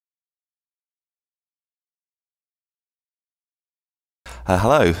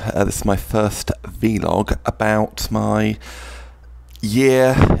Hello, this is my first vlog about my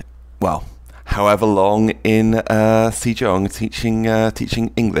year, well, however long in Sejong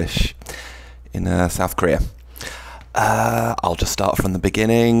teaching English in South Korea. I'll just start from the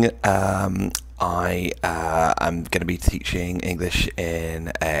beginning. I am going to be teaching English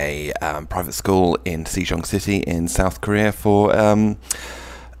in a private school in Sejong City in South Korea for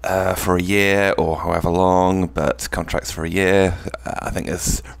a year or however long, but contracts for a year. I think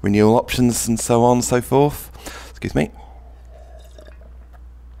there's renewal options and so on and so forth. Excuse me.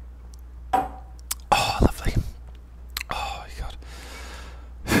 Oh, lovely. Oh,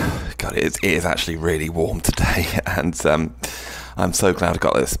 God, it is actually really warm today, and I'm so glad I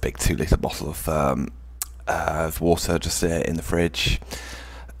got this big 2-litre bottle of water just in the fridge.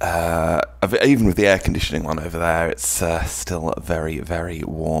 Even with the air conditioning on over there, it's still very, very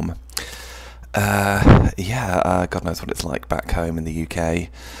warm. God knows what it's like back home in the UK.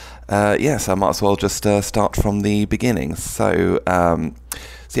 So I might as well just start from the beginning. So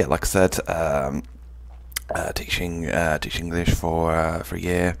yeah, like I said, teaching English for a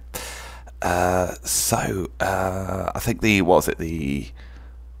year. I think what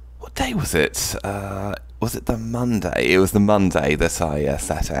day was it? Was it the Monday? It was the Monday that I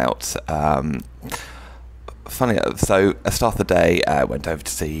set out. Funny, so I started the day, went over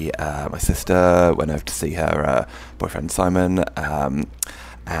to see my sister, went over to see her boyfriend Simon, and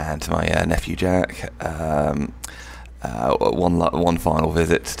my nephew Jack. One final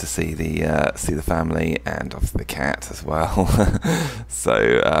visit to see the family and obviously the cat as well.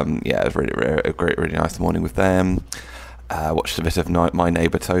 So yeah, it was really nice morning with them. Watched a bit of My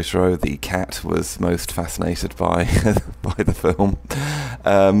Neighbour Totoro. The cat was most fascinated by by the film.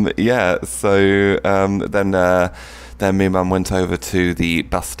 Then me and Mum went over to the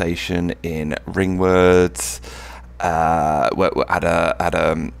bus station in Ringwood. Had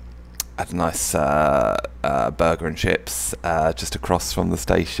a nice burger and chips just across from the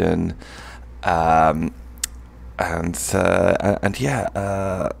station,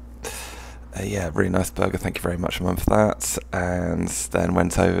 really nice burger. Thank you very much, Mum, for that. And then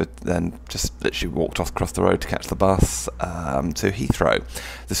just literally walked across the road to catch the bus to Heathrow.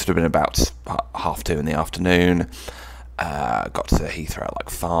 This would have been about 2:30 in the afternoon. Got to Heathrow at like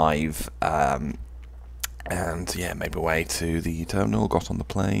 5. And yeah, made my way to the terminal. Got on the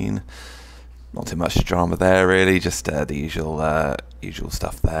plane. Not too much drama there, really. Just the usual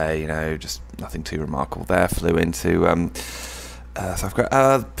stuff there. You know, just nothing too remarkable there. Flew into South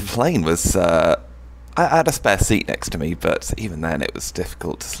Korea. The plane was. I had a spare seat next to me, but even then it was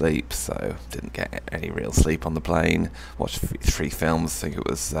difficult to sleep, so didn't get any real sleep on the plane. Watched 3 films. I think it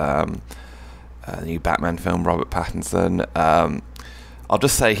was a new Batman film, Robert Pattinson. I'll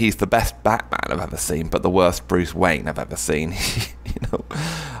just say he's the best Batman I've ever seen, but the worst Bruce Wayne I've ever seen. You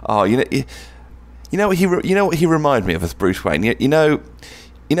know what he reminded me of as Bruce Wayne. You know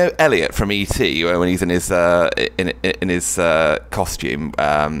Elliot from E.T. when he's in his costume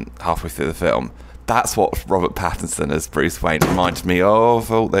halfway through the film. That's what Robert Pattinson as Bruce Wayne reminded me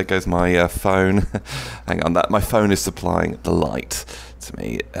of. Oh, there goes my phone. Hang on, my phone is supplying the light to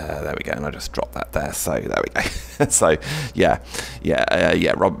me. There we go, and I just dropped that there. So there we go. So yeah.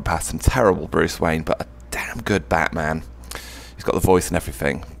 Robert Pattinson, terrible Bruce Wayne, but a damn good Batman. He's got the voice and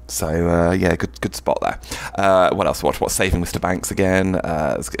everything. So yeah, good spot there. What else? Watch Saving Mr. Banks again.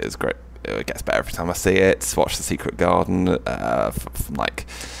 It's great. It gets better every time I see it. Watch The Secret Garden from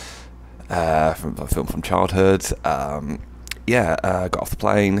a film from childhood. Got off the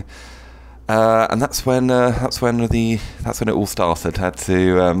plane, and that's when it all started. Had to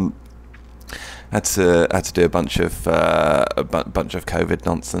do a bunch of COVID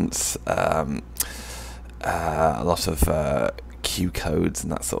nonsense. A lot of Q codes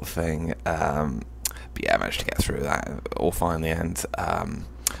and that sort of thing. But yeah, I managed to get through that all fine in the end.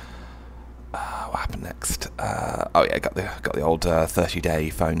 What happened next? Got the old 30-day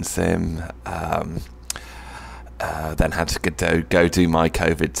phone SIM. Then had to go do my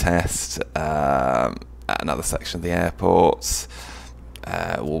COVID test at another section of the airport.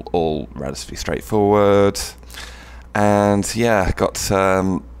 All relatively straightforward. And yeah,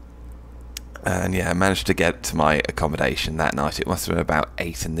 managed to get to my accommodation that night. It must have been about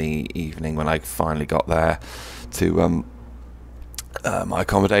 8 in the evening when I finally got there to my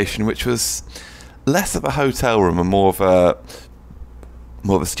accommodation, which was less of a hotel room and more of a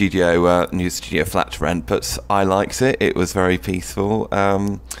studio, new studio flat to rent. But I liked it. It was very peaceful.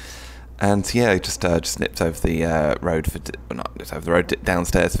 And yeah, just nipped over the road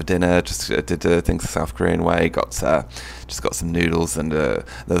downstairs for dinner. Just did things the South Korean way. Got some noodles, and there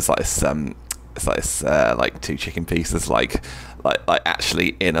was like some it's like this, like 2 chicken pieces, like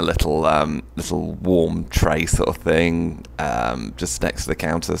actually in a little little warm tray sort of thing, just next to the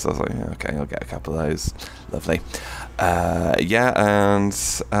counter. So I was like, yeah, okay, I'll get a couple of those. Lovely. Yeah, and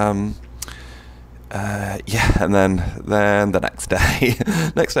yeah, and then the next day,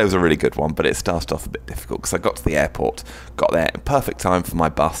 next day was a really good one, but it started off a bit difficult because I got to the airport, got there in perfect time for my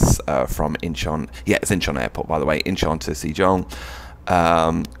bus from Incheon. Yeah, it's Incheon Airport, by the way, Incheon to Sejong.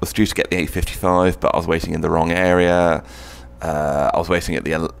 Was due to get the 8:55, but I was waiting in the wrong area. I was waiting at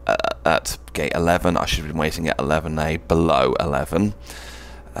the at gate 11. I should have been waiting at 11A, below 11.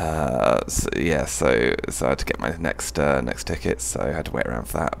 So yeah, so I had to get my next ticket, so I had to wait around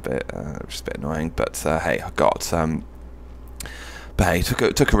for that a bit, which is a bit annoying. But hey, I got but hey,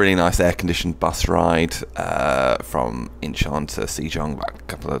 took a really nice air-conditioned bus ride from Incheon to Sejong, about a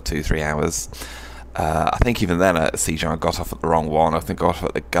couple of 2-3 hours. I think even then at Sejong I got off at the wrong one. I think I got off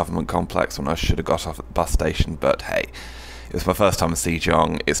at the government complex when I should have got off at the bus station. But hey, it was my first time in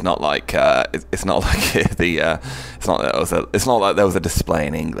Sejong. It's not like it's not like it's not like there was a display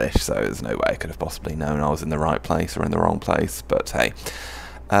in English, so there's no way I could have possibly known I was in the right place or in the wrong place. But hey,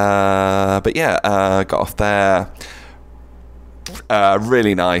 but yeah, got off there.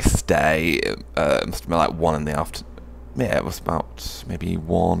 Really nice day. It must have been like 1 in the afternoon. Yeah, it was about maybe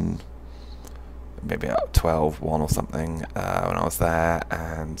 1. Maybe about 12, 1 or something when I was there,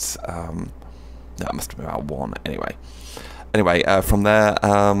 and no, it must have been about 1 anyway. Anyway, from there,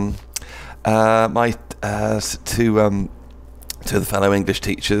 my two of the fellow English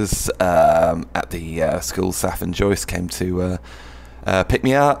teachers at the school, Saf and Joyce, came to pick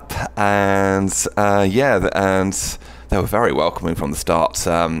me up, and yeah, and they were very welcoming from the start.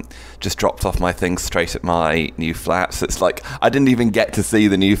 Just dropped off my things straight at my new flat. So it's like I didn't even get to see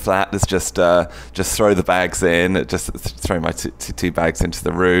the new flat. It's just throw the bags in, just throw my two bags into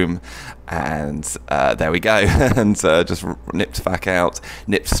the room, and there we go. And just nipped back out,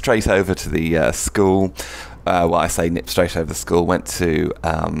 nipped straight over to the school. Well, I say nipped straight over the school. Went to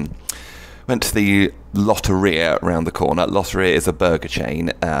the Lotteria around the corner. Lotteria is a burger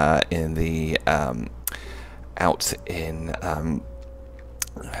chain in the out in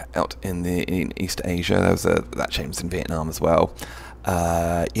East Asia. There was that chain was in Vietnam as well.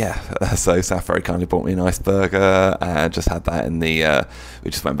 Yeah, so Saf very kindly bought me a nice burger, and just had that in the.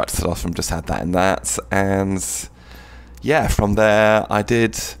 We just went back to the classroom, just had that in that, and yeah, from there I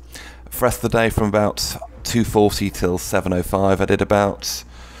did for the rest of the day from about 2:40 till 7:05. I did about.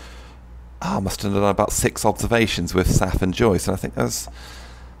 I must have done about 6 observations with Saf and Joyce, and I think there's.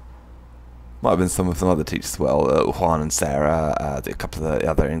 Might have been some other teachers as well, Juan and Sarah, a couple of the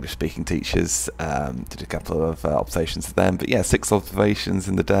other English-speaking teachers, did a couple of observations with them. But yeah, 6 observations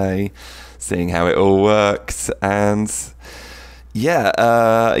in the day, seeing how it all worked, and yeah,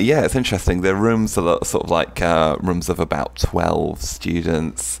 yeah, it's interesting. The rooms are sort of like rooms of about 12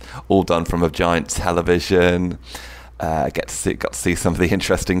 students, all done from a giant television. Got to see some of the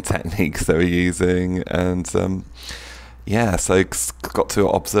interesting techniques they were using, and. Yeah, so got to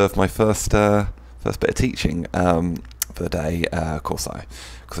observe my first bit of teaching for the day. Of course, I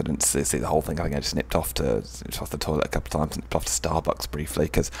didn't see the whole thing. I think I just nipped off the toilet a couple of times, nipped off to Starbucks briefly,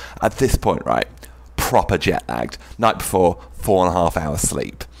 because at this point, right, proper jet lagged. Night before, 4.5 hours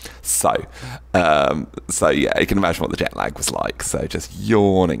sleep. So yeah, you can imagine what the jet lag was like. So just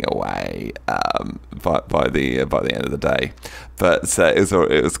yawning away by the end of the day. But it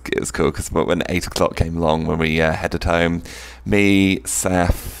was cool, because when 8 o'clock came along, when we headed home, me,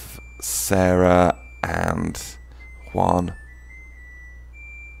 Seth, Sarah, and Juan.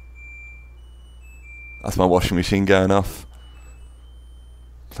 That's my washing machine going off.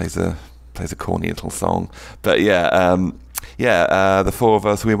 Plays a corny little song, but yeah. The 4 of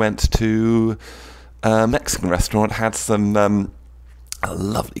us, we went to a Mexican restaurant, had some a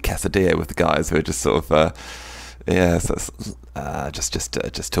lovely quesadilla with the guys who were just sort of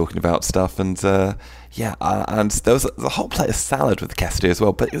just talking about stuff, and and there was a whole plate of salad with the quesadilla as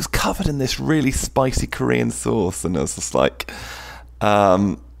well, but it was covered in this really spicy Korean sauce, and I was just like,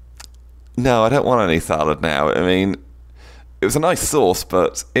 no, I don't want any salad now. I mean, it was a nice sauce,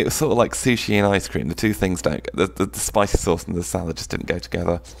 but it was sort of like sushi and ice cream. The two things don't go, the spicy sauce and the salad just didn't go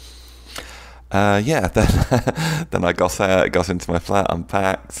together. Yeah, then I got into my flat,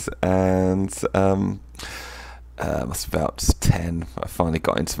 unpacked, and must have about 10. I finally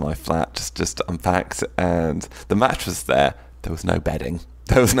got into my flat, just unpacked, and the mattress there was no bedding.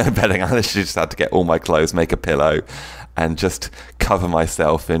 There was no bedding. I literally just had to get all my clothes, make a pillow, and just cover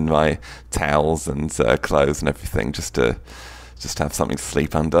myself in my towels and clothes and everything, just to have something to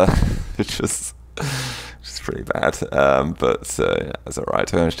sleep under, which was pretty bad. But it was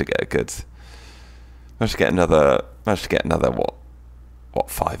alright. I managed to get a good managed to get another what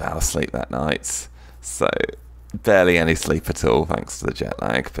 5 hours sleep that night. So barely any sleep at all, thanks to the jet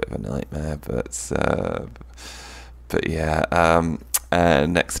lag. Bit of a nightmare, but yeah.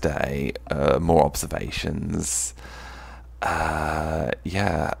 And next day, more observations.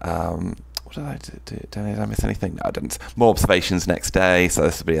 Yeah. What did I do? Did I miss anything? No, I didn't. More observations next day. So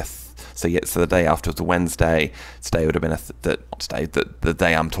this would be so the day after was a Wednesday. Today would have been the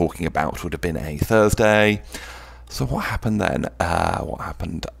day I'm talking about would have been a Thursday. So what happened then? What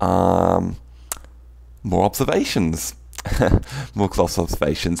happened? More observations. More class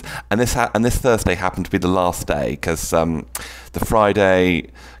observations, and this Thursday happened to be the last day because the Friday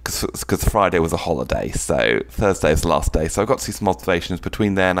was a holiday, so Thursday is the last day. So I got to see some observations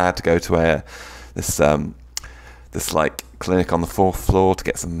between then. I had to go to this like clinic on the 4th floor to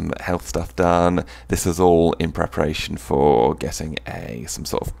get some health stuff done. This was all in preparation for getting some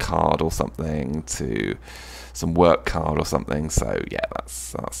sort of card or something, some work card or something. So yeah, that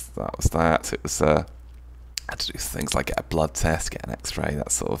was that. It was had to do things like get a blood test, get an X-ray,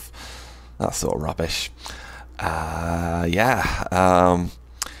 that sort of rubbish. So yeah,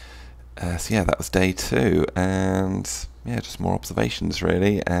 that was day 2, and yeah, just more observations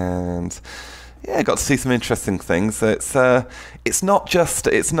really, and yeah, I got to see some interesting things. So it's not just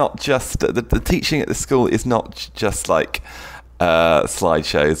the teaching at the school is not just like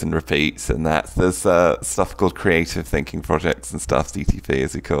slideshows and repeats and that. There's stuff called creative thinking projects and stuff, CTP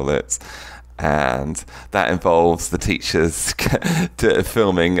as we call it. And that involves the teachers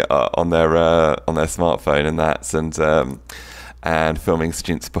filming on their smartphone and filming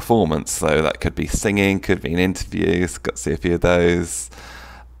students' performance. So that could be singing, could be an interview. Got to see a few of those.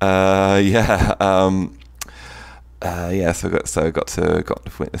 So I got to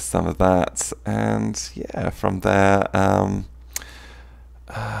witness some of that, and yeah, from there,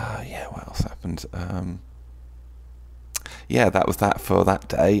 what else happened? Yeah, that was that for that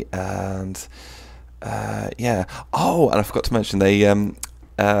day, and yeah. Oh, and I forgot to mention the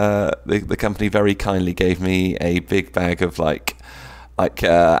company very kindly gave me a big bag of like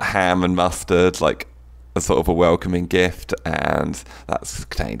ham and mustard, like a sort of a welcoming gift, and that's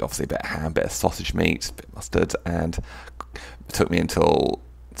contained obviously a bit of ham, a bit of sausage meat, a bit of mustard, and it took me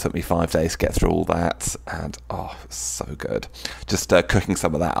 5 days to get through all that, and oh, it was so good. Just cooking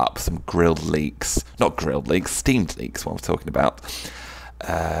some of that up, some steamed leeks, what I'm talking about.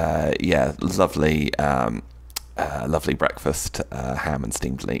 Yeah, lovely breakfast, ham and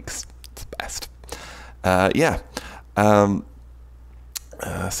steamed leeks. It's the best. Yeah.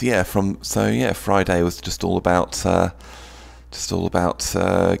 Friday was just all about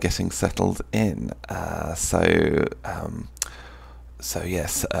getting settled in. So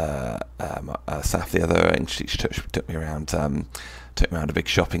yes, Saf, the other English teacher, took me around a big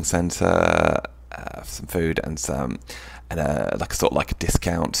shopping centre for some food and like a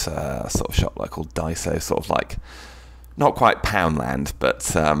discount sort of shop like called Daiso, sort of like not quite Poundland,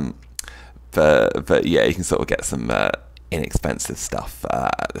 but yeah, you can sort of get some inexpensive stuff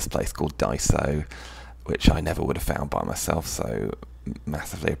at this place called Daiso, which I never would have found by myself. So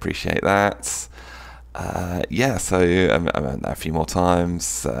massively appreciate that. So I went there a few more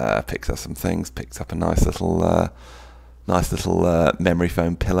times, picked up some things, picked up a nice little memory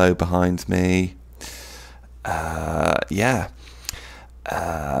foam pillow behind me. And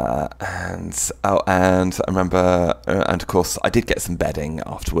I remember, and of course I did get some bedding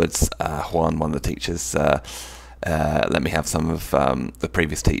afterwards. One of the teachers let me have some of the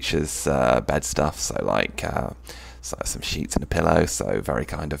previous teacher's bed stuff, so some sheets and a pillow, so very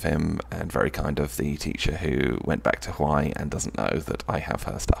kind of him, and very kind of the teacher who went back to Hawaii and doesn't know that I have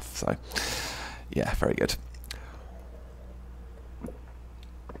her stuff. So, yeah, very good.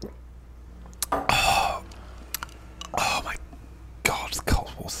 Oh my God,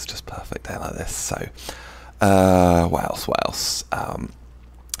 cold water's just perfect there like this. So, what else?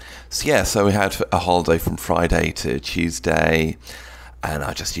 So we had a holiday from Friday to Tuesday, and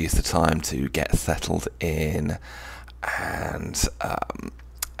I just used the time to get settled in, and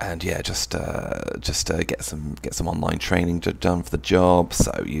yeah, just get some online training done for the job.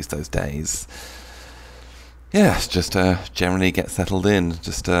 So use those days. Yeah, just generally get settled in.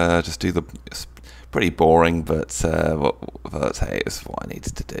 Just do the. It's pretty boring, but hey, it's what I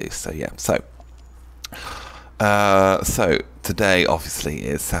needed to do. So yeah, so today obviously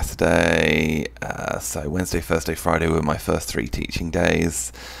is Saturday. So Wednesday, Thursday, Friday were my first 3 teaching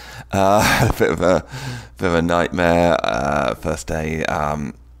days. A bit of a nightmare. First day,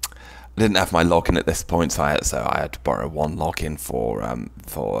 I didn't have my login at this point, so I had to borrow one login for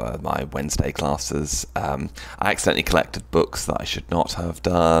my Wednesday classes. I accidentally collected books that I should not have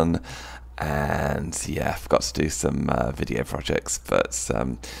done, and yeah, I forgot to do some video projects, but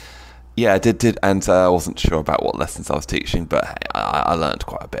yeah, I did, and I wasn't sure about what lessons I was teaching, but hey, I learned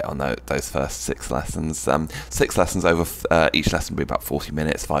quite a bit on those first 6 lessons. 6 lessons over, each lesson would be about 40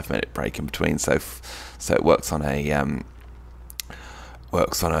 minutes, 5-minute break in between, so it works on a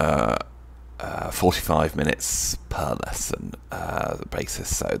 45 minutes per lesson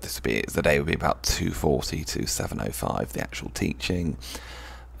basis. So the day would be about 2:40 to 7:05, the actual teaching,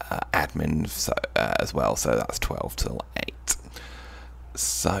 admin as well. So that's 12 till 8.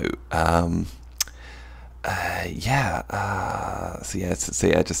 So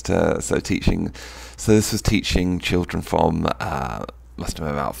teaching. So this was teaching children from must have been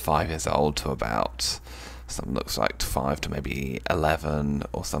about 5 years old to about, something looks like 5 to maybe 11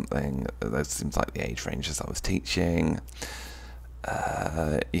 or something. Those seems like the age ranges I was teaching.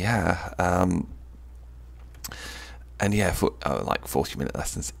 Like 40-minute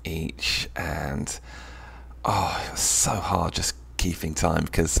lessons each, and it was so hard just keeping time,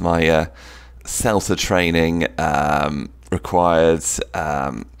 because my CELTA training required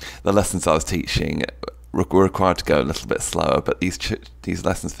the lessons I was teaching were required to go a little bit slower, but these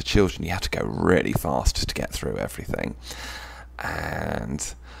lessons for children, you have to go really fast to get through everything.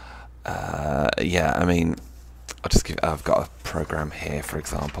 And I've got a program here, for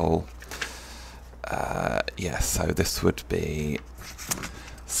example. So this would be,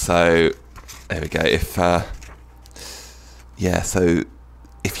 so there we go.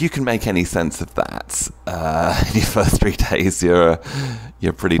 If you can make any sense of that in your first 3 days, you're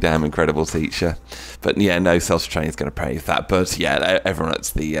a pretty damn incredible teacher. But yeah, no CELTA training is going to pay for that. But yeah, everyone at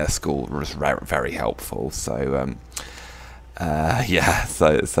the school was very helpful. So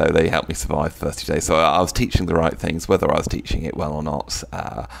so they helped me survive the first 2 days. So I was teaching the right things. Whether I was teaching it well or not,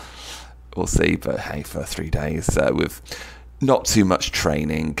 we'll see. But hey, first 3 days with not too much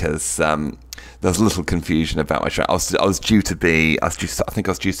training, because there was a little confusion about my training. I was due to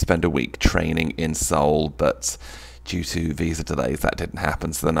spend a week training in Seoul, but due to visa delays, that didn't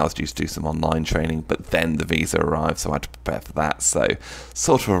happen. So then I was due to do some online training, but then the visa arrived, so I had to prepare for that. So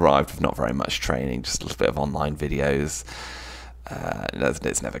sort of arrived with not very much training, just a little bit of online videos.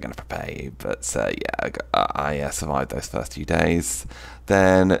 It's never going to prepare you, but I survived those first few days.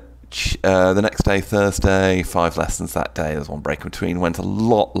 Then the next day, Thursday, 5 lessons that day. There's one break in between. Went a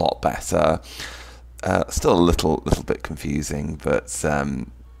lot better. Still a little bit confusing, but a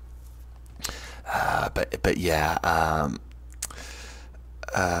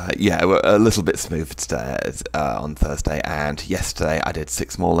little bit smoother today on Thursday, and yesterday I did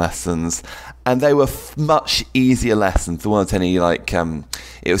 6 more lessons, and they were much easier lessons. There weren't any it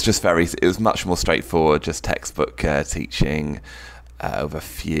was much more straightforward, just textbook teaching of a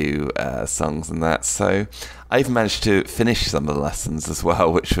few songs and that. So I even managed to finish some of the lessons as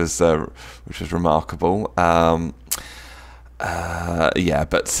well, which was remarkable. But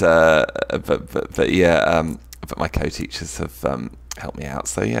my co-teachers have helped me out.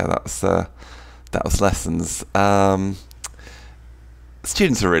 So yeah, that was lessons.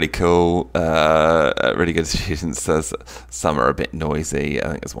 Students are really cool, really good students. Some are a bit noisy. I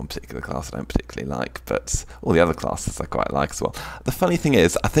think there's one particular class I don't particularly like, but all the other classes I quite like as well. The funny thing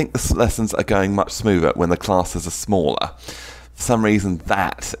is, I think the lessons are going much smoother when the classes are smaller. For some reason,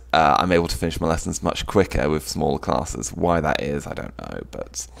 that I'm able to finish my lessons much quicker with smaller classes. Why that is, I don't know,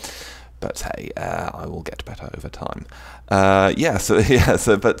 but hey, I will get better over time. The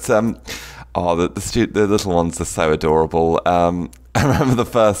little ones are so adorable. I remember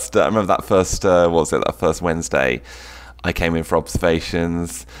that first Wednesday I came in for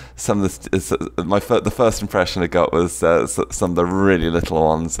observations. The first impression I got was some of the really little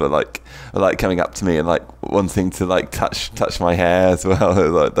ones were like coming up to me and like wanting to like touch my hair as well.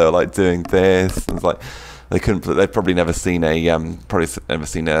 They were like doing this. And it's like they'd probably never seen a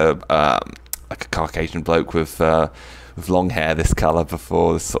Caucasian bloke with long hair this colour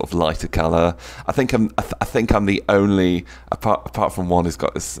before, this sort of lighter colour. I think I'm the only, apart from one who's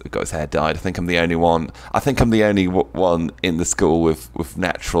got his hair dyed. I think I'm the only one in the school with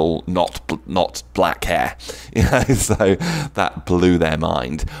natural, not black hair. So that blew their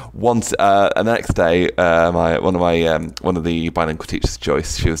mind. And the next day, one of the bilingual teachers,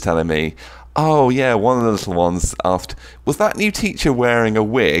 Joyce, she was telling me, oh yeah, one of the little ones asked, was that new teacher wearing a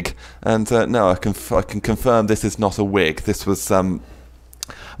wig? And no, I can confirm this is not a wig. This was, I'm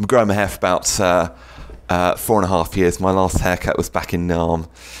growing my hair for about 4.5 years. My last haircut was back in Nam.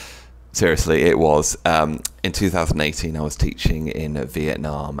 Seriously, it was. In 2018, I was teaching in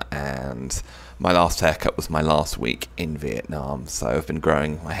Vietnam, and my last haircut was my last week in Vietnam. So I've been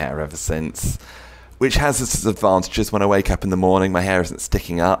growing my hair ever since, which has its advantages. When I wake up in the morning, my hair isn't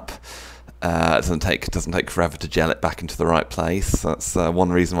sticking up. It doesn't take forever to gel it back into the right place. That's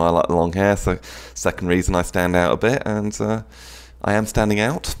one reason why I like the long hair. So, second reason I stand out a bit, and I am standing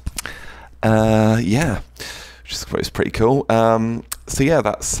out. Yeah, which is pretty cool. So yeah,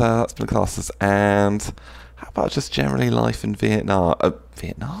 that's been classes. And how about just generally life in Vietnam?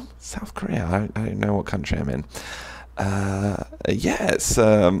 Vietnam, South Korea. I don't know what country I'm in. Yeah,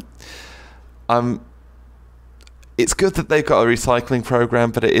 it's good that they've got a recycling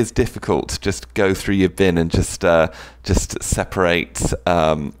program, but it is difficult to just go through your bin and just separate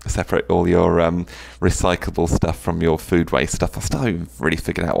all your recyclable stuff from your food waste stuff. I still haven't really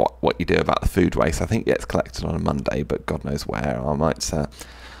figured out what you do about the food waste. I think it gets collected on a Monday, but God knows where. I might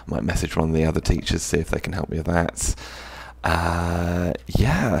message one of the other teachers, see if they can help me with that.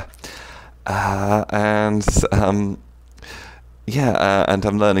 Yeah, and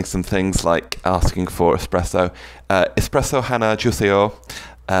I'm learning some things like asking for espresso. Espresso hana juiceo.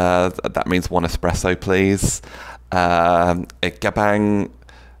 That means one espresso, please. Gabang.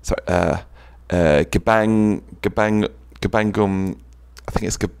 Sorry. Gabangum. I think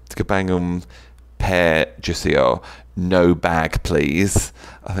it's gabangum pear juiceo. No bag, please.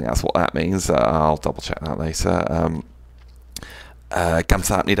 I think that's what that means. I'll double check that later.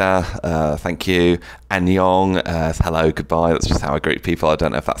 Kamsahamnida, thank you. Annyeong, hello, goodbye. That's just how I greet people. I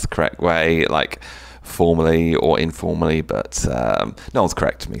don't know if that's the correct way, like formally or informally, but no one's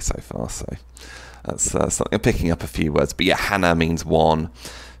corrected me so far. So that's something. I'm picking up a few words, but yeah, Hana means one,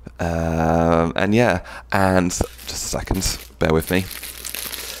 and yeah, and just a second, bear with me.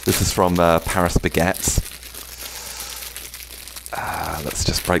 This is from Paris Baguette. Let's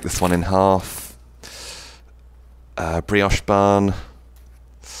just break this one in half. Brioche bun,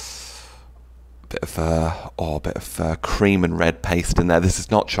 bit of cream and red paste in there. This is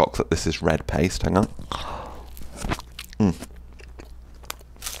not chocolate, this is red paste. Hang on.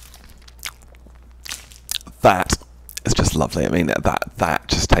 That is just lovely. I mean, that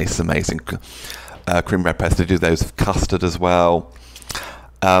just tastes amazing. Cream red paste. They do those with custard as well.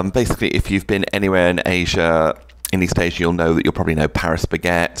 Basically, if you've been anywhere in Asia, in East Asia, you'll know that you'll probably know Paris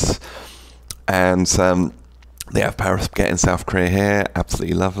Baguette, and they have Paris Baguette in South Korea here.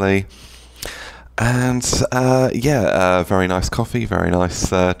 Absolutely lovely. And very nice coffee, very nice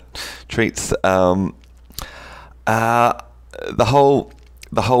treats. The whole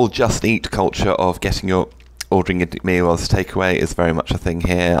just eat culture of ordering a meal as a takeaway is very much a thing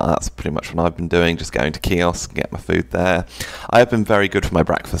here. That's pretty much what I've been doing, just going to kiosks and get my food there. I have been very good for my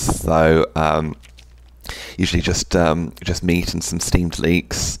breakfast though. Usually just meat and some steamed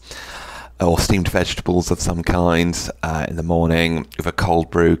leeks, or steamed vegetables of some kind in the morning with a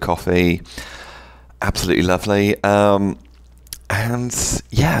cold brew coffee. Absolutely lovely. But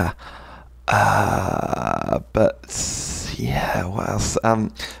yeah, what else?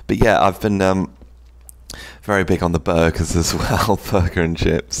 But yeah, I've been very big on the burgers as well, burger and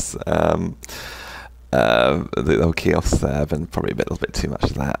chips. The old kiosks there have been probably a little bit too much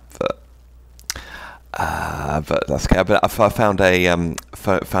of that, but that's okay. But I found a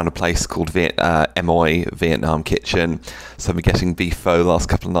place called Moi Vietnam Kitchen. So I've been getting beef pho the last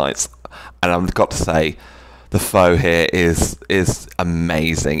couple of nights, and I've got to say, the pho here is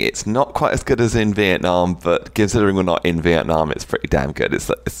amazing. It's not quite as good as in Vietnam, but considering we're not in Vietnam, it's pretty damn good. It's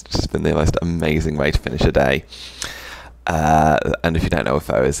just been the most amazing way to finish a day. And if you don't know what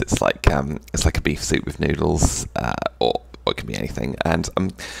pho is, it's like a beef soup with noodles, or it can be anything. And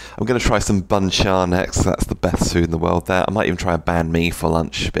I'm going to try some bun cha next. That's the best food in the world there. I might even try a banh mi for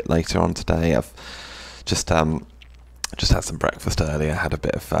lunch a bit later on today. I've just had some breakfast earlier. I had a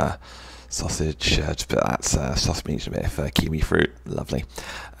bit of sausage, just a bit of that sausage meat, a bit of kiwi fruit. Lovely.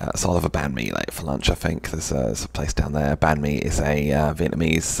 So I'll have a banh mi later for lunch, I think. There's a place down there. Banh mi is a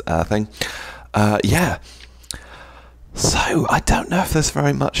Vietnamese thing. Yeah. So I don't know if there's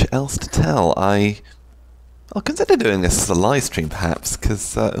very much else to tell. I'll consider doing this as a live stream, perhaps,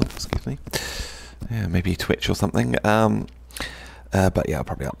 because excuse me, yeah, maybe Twitch or something. But yeah, I'll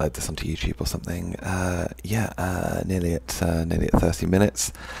probably upload this onto YouTube or something. Nearly at 30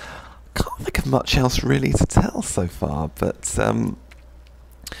 minutes. Can't think of much else really to tell so far, but I've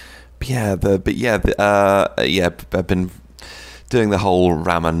been doing the whole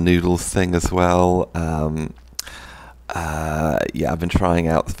ramen noodles thing as well. I've been trying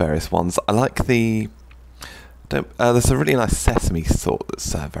out the various ones. I like there's a really nice sesame salt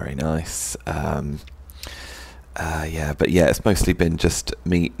that's very nice. It's mostly been just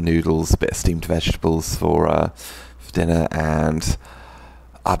meat, noodles, a bit of steamed vegetables for dinner, and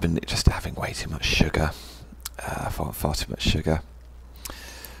I've been just having way too much sugar, far too much sugar.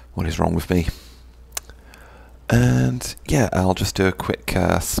 What is wrong with me? And yeah, I'll just do a quick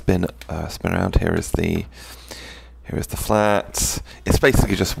spin around. Here is the flat. It's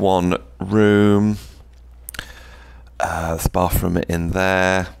basically just one room. There's a bathroom in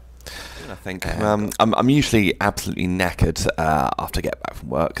there. I think I'm usually absolutely knackered after I get back from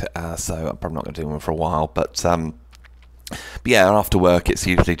work, so I'm probably not going to do one for a while. But yeah, after work it's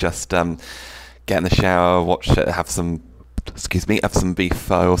usually just get in the shower, have some beef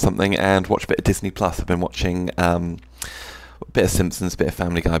pho or something, and watch a bit of Disney Plus. I've been watching a bit of Simpsons, a bit of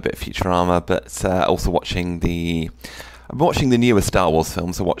Family Guy, a bit of Futurama, but also watching I've been watching the newer Star Wars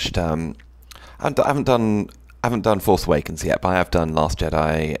films. I watched I haven't done Force Awakens yet, but I have done Last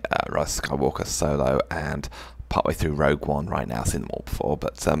Jedi, Rise of Skywalker, Solo, and partway through Rogue One right now. I've seen them all before,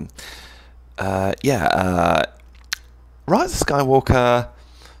 but Rise of Skywalker,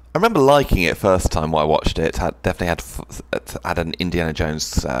 I remember liking it first time I watched it. Definitely had an Indiana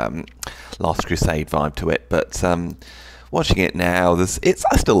Jones Last Crusade vibe to it, but watching it now, I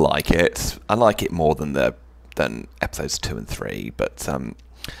still like it. I like it more than episodes 2 and 3, but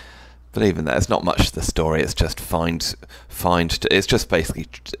even there, it's not much to the story. It's just it's just basically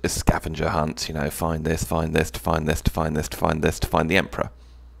a scavenger hunt. You know, find this, find this, to find this, to find this, to find this, to find the Emperor.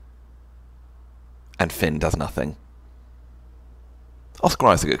 And Finn does nothing. Oscar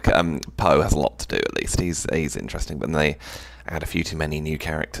Isaac, Poe has a lot to do. At least he's interesting, but then they add a few too many new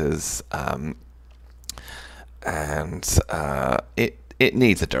characters, and it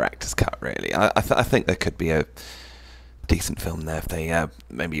needs a director's cut. Really, I think there could be a decent film there if they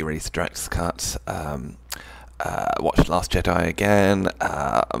maybe release a director's cut. Watched Last Jedi again.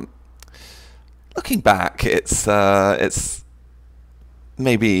 Looking back, it's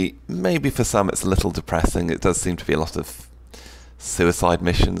maybe for some it's a little depressing. It does seem to be a lot of suicide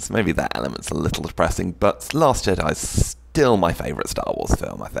missions. Maybe that element's a little depressing, but Last Jedi is still my favourite Star Wars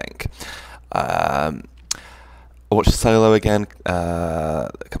film, I think. I watched Solo again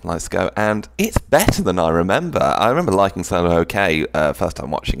a couple nights ago, and it's better than I remember. I remember liking Solo okay first time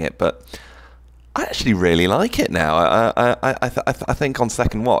watching it, but I actually really like it now. I think on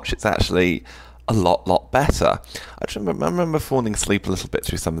second watch it's actually a lot better. I remember falling asleep a little bit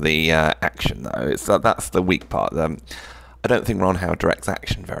through some of the action though. That's the weak part. I don't think Ron Howard directs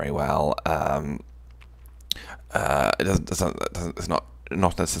action very well. It's not in a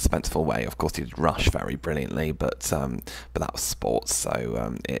suspenseful way. Of course, he did Rush very brilliantly, but that was sports,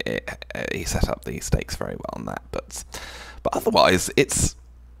 so he set up the stakes very well on that. But otherwise, it's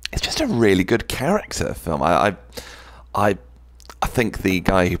just a really good character film. I think the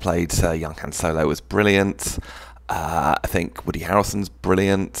guy who played young Han Solo was brilliant. I think Woody Harrelson's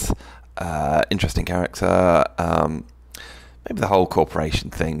brilliant. Interesting character. Maybe the whole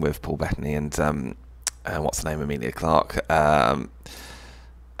corporation thing with Paul Bettany and what's her name, Emilia Clarke, could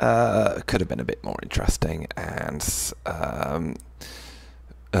have been a bit more interesting. And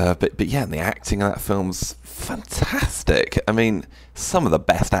but yeah, and the acting in that film's fantastic. I mean, some of the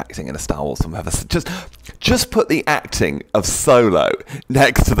best acting in a Star Wars film ever. Just put the acting of Solo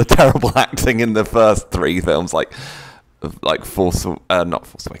next to the terrible acting in the first 3 films, like not Force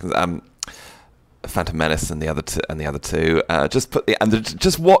Awakens, Phantom Menace and the other two.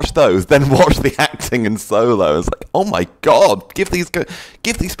 Just watch those, then watch the acting in Solo. It's like, oh my god, give these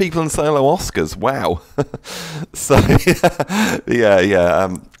people in Solo Oscars. Wow. So yeah.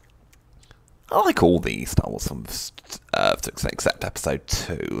 I like all the Star Wars films except Episode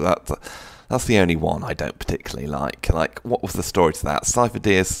 2. That's the only one I don't particularly like. Like, what was the story to that? Cypher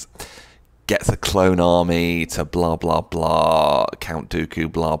Dyas gets a clone army to blah blah blah, Count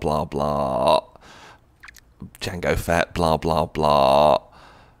Dooku blah blah blah, Jango Fett blah blah blah,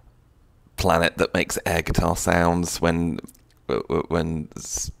 planet that makes air guitar sounds when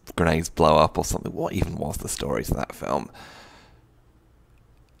grenades blow up or something. What even was the story to that film?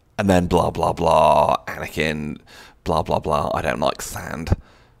 And then blah blah blah, Anakin blah blah blah, I don't like sand.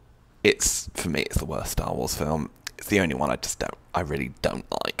 For me it's the worst Star Wars film. It's the only one I really don't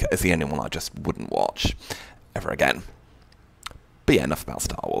like. It's the only one I just wouldn't watch ever again. But yeah, enough about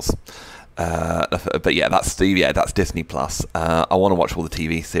Star Wars. But yeah, that's Disney Plus. I want to watch all the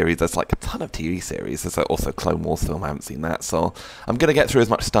TV series. There's like a ton of TV series. There's also Clone Wars film. I haven't seen that, so I'm going to get through as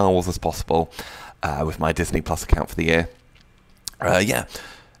much Star Wars as possible with my Disney Plus account for the year. Yeah.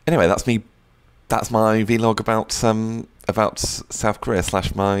 Anyway, that's me. That's my vlog about South Korea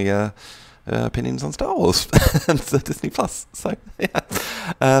 / my opinions on Star Wars and Disney Plus. So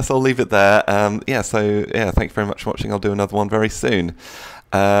yeah, so I'll leave it there. Thank you very much for watching. I'll do another one very soon.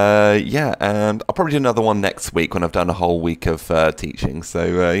 And I'll probably do another one next week when I've done a whole week of teaching.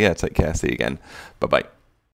 So take care. See you again. Bye bye.